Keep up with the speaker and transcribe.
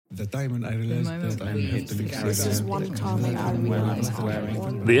the time when I realized that I have to leave. This is one time when I realized how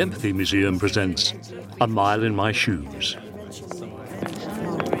important. The Empathy Museum presents A Mile in My Shoes.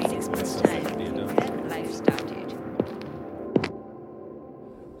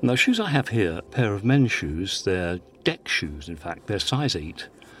 Now, the shoes I have here, a pair of men's shoes. They're deck shoes, in fact. They're size 8.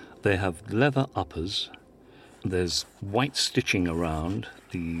 They have leather uppers. There's white stitching around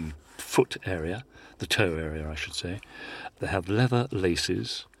the foot area, the toe area, I should say. They have leather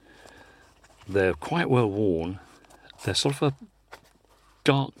laces. They're quite well worn. They're sort of a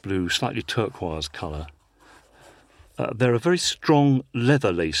dark blue, slightly turquoise colour. They're a very strong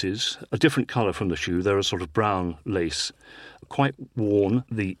leather laces, a different colour from the shoe. They're a sort of brown lace, quite worn.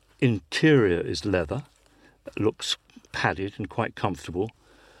 The interior is leather. It looks padded and quite comfortable,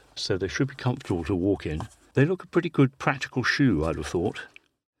 so they should be comfortable to walk in. They look a pretty good practical shoe, I'd have thought.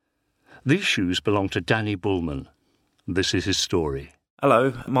 These shoes belong to Danny Bulman. This is his story.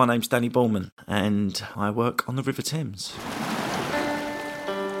 Hello, my name's Danny Bulman and I work on the River Thames.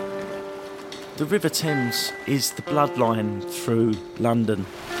 The River Thames is the bloodline through London.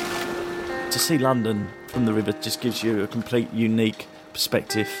 To see London from the river just gives you a complete unique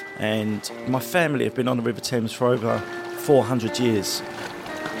perspective, and my family have been on the River Thames for over 400 years.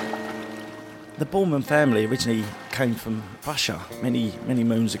 The Bulman family originally came from Russia many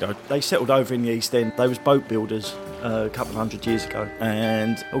moons ago. They settled over in the East End. They was boat builders a couple of hundred years ago,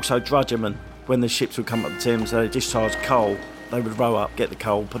 and also drudgermen. When the ships would come up the Thames, they discharged coal. They would row up, get the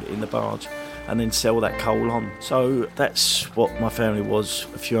coal, put it in the barge, and then sell that coal on. So that's what my family was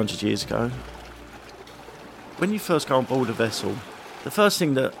a few hundred years ago. When you first go on board a vessel, the first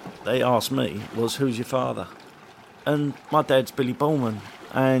thing that they asked me was, who's your father? And my dad's Billy Bulman,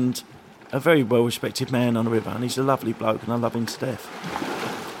 and a very well-respected man on the river, and he's a lovely bloke, and I love him to death.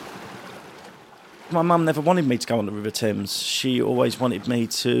 My mum never wanted me to go on the River Thames. She always wanted me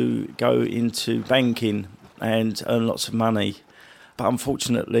to go into banking and earn lots of money. But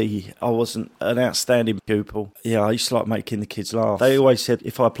unfortunately, I wasn't an outstanding pupil. Yeah, I used to like making the kids laugh. They always said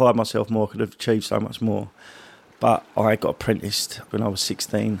if I applied myself more, I could have achieved so much more. But I got apprenticed when I was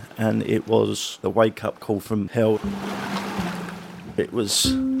 16, and it was the wake-up call from hell. It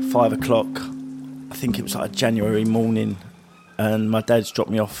was 5 o'clock. I think it was like a January morning, and my dad's dropped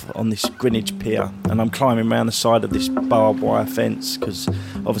me off on this Greenwich pier, and I'm climbing around the side of this barbed wire fence because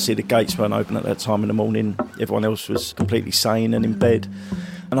obviously the gates weren't open at that time in the morning. Everyone else was completely sane and in bed.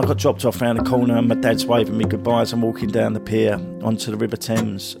 And I got dropped off around the corner, and my dad's waving me goodbye as I'm walking down the pier onto the River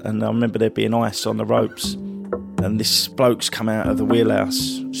Thames. And I remember there being ice on the ropes. And this bloke's come out of the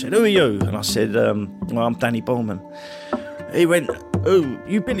wheelhouse, said, who are you? And I said, well, I'm Danny Bulman. He went, oh,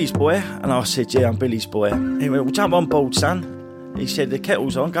 you Billy's boy? And I said, yeah, I'm Billy's boy. He went, well, jump on board, son. He said, the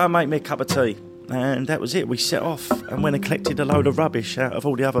kettle's on, go and make me a cup of tea. And that was it. We set off and went and collected a load of rubbish out of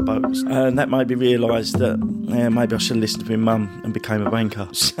all the other boats. And that made me realise that maybe I should have listened to my mum and became a banker.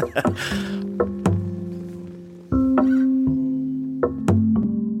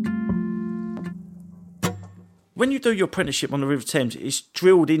 When you do your apprenticeship on the River Thames, it's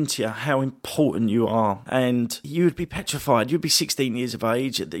drilled into you how important you are. And you would be petrified. You'd be 16 years of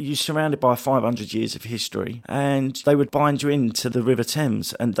age. You're surrounded by 500 years of history. And they would bind you into the River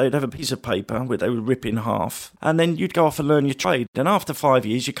Thames. And they'd have a piece of paper where they would rip in half. And then you'd go off and learn your trade. And after 5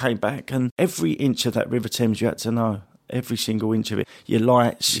 years, you came back. And every inch of that River Thames you had to know. Every single inch of it. Your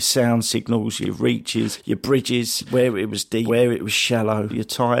lights, your sound signals, your reaches, your bridges, where it was deep, where it was shallow, your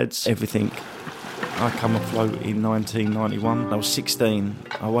tides, everything. I come afloat in 1991. I was 16.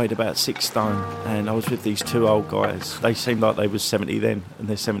 I weighed about 6 stone, and I was with these 2 old guys. They seemed like they was 70 then, and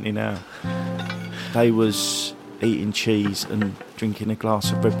they're 70 now. They was eating cheese and drinking a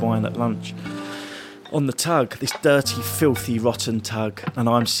glass of red wine at lunch. On the tug, this dirty, filthy, rotten tug, and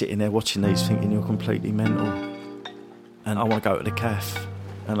I'm sitting there watching these thinking, you're completely mental. And I want to go to the cafe,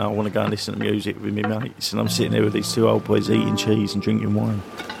 and I want to go and listen to music with my mates, and I'm sitting there with these 2 old boys eating cheese and drinking wine.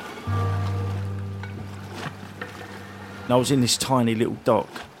 I was in this tiny little dock,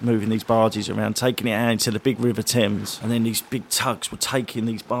 moving these barges around, taking it out into the big River Thames, and then these big tugs were taking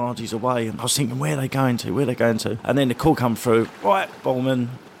these barges away, and I was thinking, where are they going to, where are they going to? And then the call come through, right, Bulman,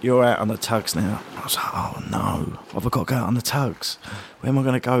 you're out on the tugs now. I was like, oh no, have I got to go out on the tugs? Where am I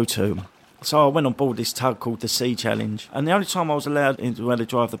going to go to? So I went on board this tug called the Sea Challenge, and the only time I was allowed to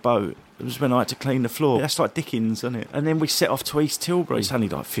drive the boat was when I had to clean the floor. That's like Dickens, isn't it? And then we set off to East Tilbury. It's only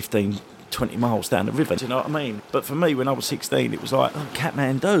like 15-20 miles down the river, do you know what I mean? But for me, when I was 16, it was like, oh,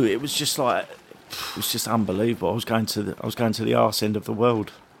 Kathmandu. It was just like, it was just unbelievable. I was going to the arse end of the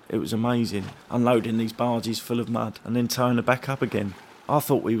world. It was amazing, unloading these barges full of mud and then towing them back up again. I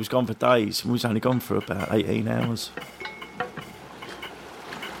thought we was gone for days, and we was only gone for about 18 hours.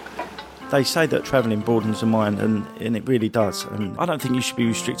 They say that travelling broadens the mind, and it really does. And I don't think you should be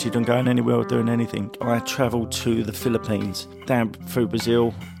restricted on going anywhere or doing anything. I travelled to the Philippines, down through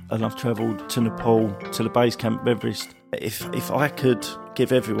Brazil, and I've travelled to Nepal, to the base camp of Everest. If I could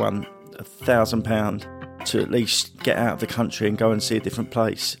give everyone £1,000 to at least get out of the country and go and see a different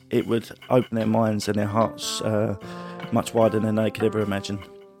place, it would open their minds and their hearts much wider than they could ever imagine.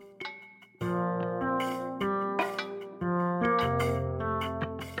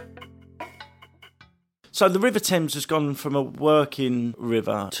 So the River Thames has gone from a working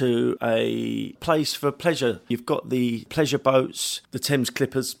river to a place for pleasure. You've got the pleasure boats, the Thames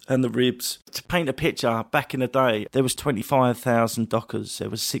Clippers and the Ribs. To paint a picture, back in the day, there was 25,000 dockers.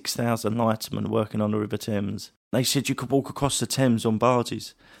 There was 6,000 lightermen working on the River Thames. They said you could walk across the Thames on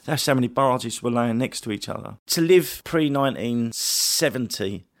barges. That's how many barges were laying next to each other. To live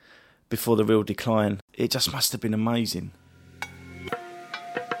pre-1970, before the real decline, it just must have been amazing.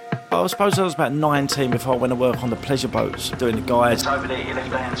 I suppose I was about 19 before I went to work on the pleasure boats, doing the guides. Over there, your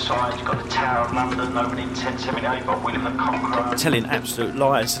left-hand side, you've got the Tower of London, opening 1078, you've got William the Conqueror. Telling absolute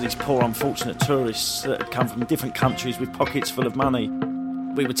lies to these poor, unfortunate tourists that had come from different countries with pockets full of money.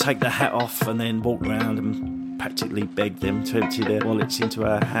 We would take the hat off and then walk around and practically beg them to empty their wallets into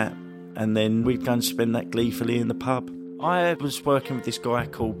our hat. And then we'd go and spend that gleefully in the pub. I was working with this guy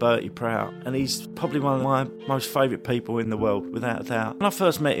called Bertie Prout, and he's probably one of my most favourite people in the world, without a doubt. When I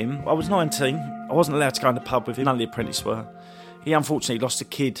first met him, I was 19. I wasn't allowed to go in the pub with him. None of the apprentices were. He unfortunately lost a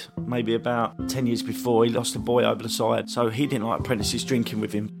kid maybe about 10 years before. He lost a boy over the side, so he didn't like apprentices drinking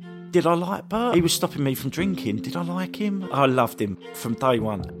with him. Did I like Bert? He was stopping me from drinking. Did I like him? I loved him from day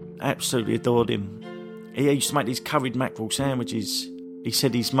one. Absolutely adored him. He used to make these curried mackerel sandwiches. He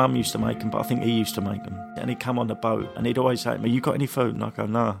said his mum used to make them, but I think he used to make them. And he'd come on the boat and he'd always say to me, "You got any food?" And I'd go,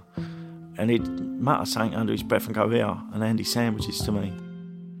 "No." And he'd mutter something under his breath and go, "Here," and hand his sandwiches to me.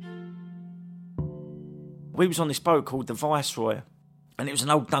 We was on this boat called the Viceroy, and it was an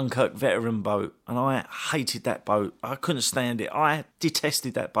old Dunkirk veteran boat, and I hated that boat. I couldn't stand it. I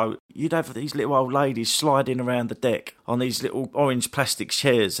detested that boat. You'd have these little old ladies sliding around the deck on these little orange plastic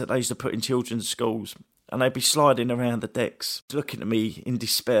chairs that they used to put in children's schools. And they'd be sliding around the decks, looking at me in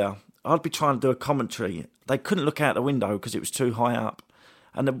despair. I'd be trying to do a commentary. They couldn't look out the window because it was too high up.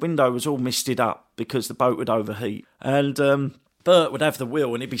 And the window was all misted up because the boat would overheat. And Bert would have the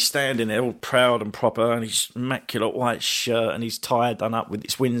wheel and he'd be standing there all proud and proper in his immaculate white shirt and his tie done up with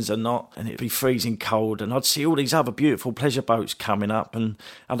its Windsor knot, and it'd be freezing cold. And I'd see all these other beautiful pleasure boats coming up, and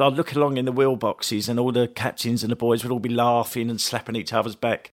I'd look along in the wheel boxes, and all the captains and the boys would all be laughing and slapping each other's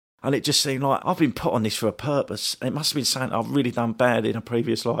back. And it just seemed like I've been put on this for a purpose. It must have been something I've really done bad in a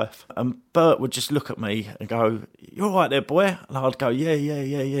previous life. And Bert would just look at me and go, "You all right there, boy?" And I'd go,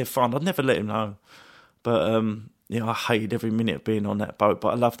 yeah, fine. I'd never let him know. But, I hated every minute of being on that boat, but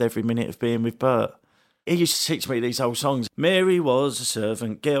I loved every minute of being with Bert. He used to teach me these old songs. Mary was a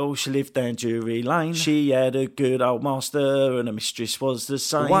servant girl, she lived down Drury Lane. She had a good old master and her mistress was the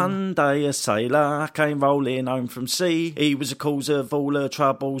same. One day a sailor came rolling home from sea. He was the cause of all her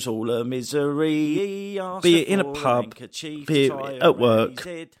troubles, all her misery. Be it in a pub, be it at work,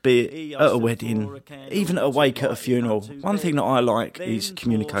 be it at a wedding, even at a wake at a funeral. One thing that I like is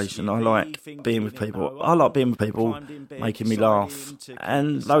communication. I like being with people. I like being with people, making me laugh.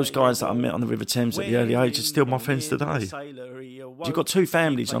 And those guys that I met on the River Thames at the early age are still my friends today. You've got two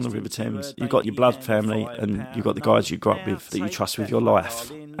families on the River Thames. You've got your blood family and you've got the guys you grew up with that you trust with your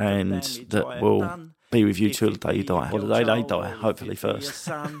life and that will be with you till the day you die, or the day they die, hopefully first.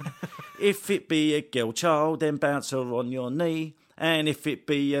 If it be a girl child, then bounce her on your knee, and if it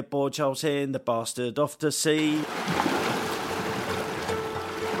be a boy child, send the bastard off to sea.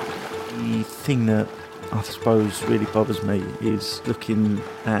 The thing that I suppose really bothers me is looking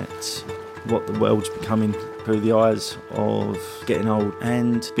at what the world's becoming through the eyes of getting old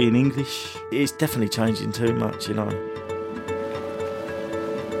and being English. It's definitely changing too much,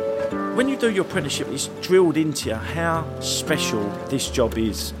 When you do your apprenticeship, it's drilled into you how special this job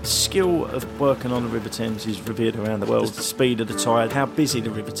is. The skill of working on the River Thames is revered around the world. The speed of the tide, how busy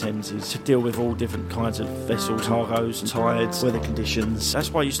the River Thames is to deal with all different kinds of vessels, cargoes, tides, weather conditions.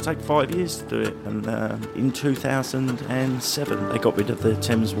 That's why it used to take 5 years to do it. And in 2007, they got rid of the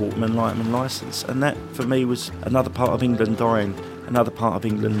Thames Waterman Lighterman licence. And that, for me, was another part of England dying, another part of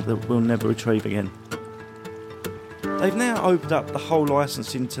England that we'll never retrieve again. They've now opened up the whole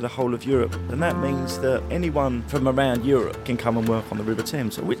licensing to the whole of Europe, and that means that anyone from around Europe can come and work on the River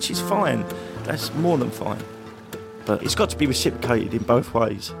Thames, which is fine. That's more than fine. But it's got to be reciprocated in both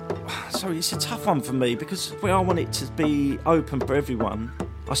ways. So it's a tough one for me, because where I want it to be open for everyone,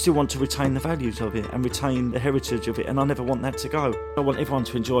 I still want to retain the values of it and retain the heritage of it, and I never want that to go. I want everyone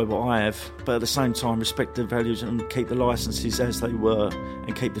to enjoy what I have, but at the same time respect the values and keep the licences as they were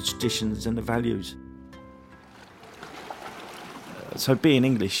and keep the traditions and the values. So being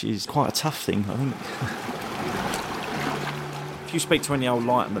English is quite a tough thing, I think. If you speak to any old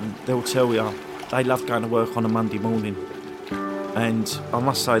lighterman, they'll tell you they love going to work on a Monday morning. And I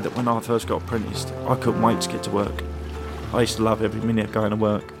must say that when I first got apprenticed, I couldn't wait to get to work. I used to love every minute of going to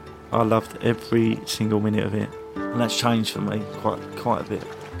work. I loved every single minute of it. And that's changed for me quite a bit.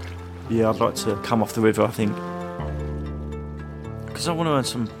 Yeah, I'd like to come off the river, I think. Because I want to earn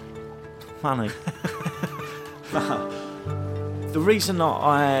some money. The reason that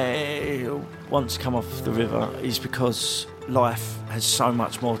I want to come off the river is because life has so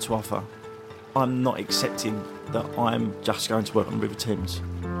much more to offer. I'm not accepting that I'm just going to work on the River Thames.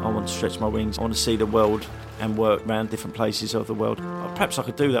 I want to stretch my wings. I want to see the world and work around different places of the world. Perhaps I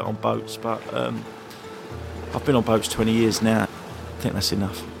could do that on boats, but I've been on boats 20 years now. I think that's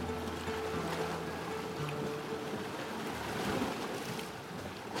enough.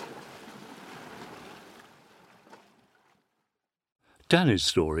 Danny's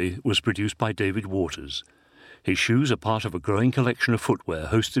story was produced by David Waters. His shoes are part of a growing collection of footwear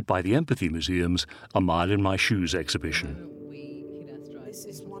hosted by the Empathy Museum's A Mile in My Shoes exhibition.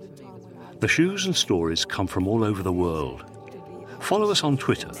 The shoes and stories come from all over the world. Follow us on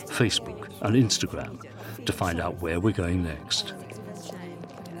Twitter, Facebook and Instagram to find out where we're going next.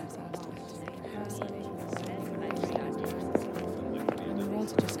 And we want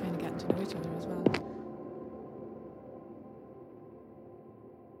to just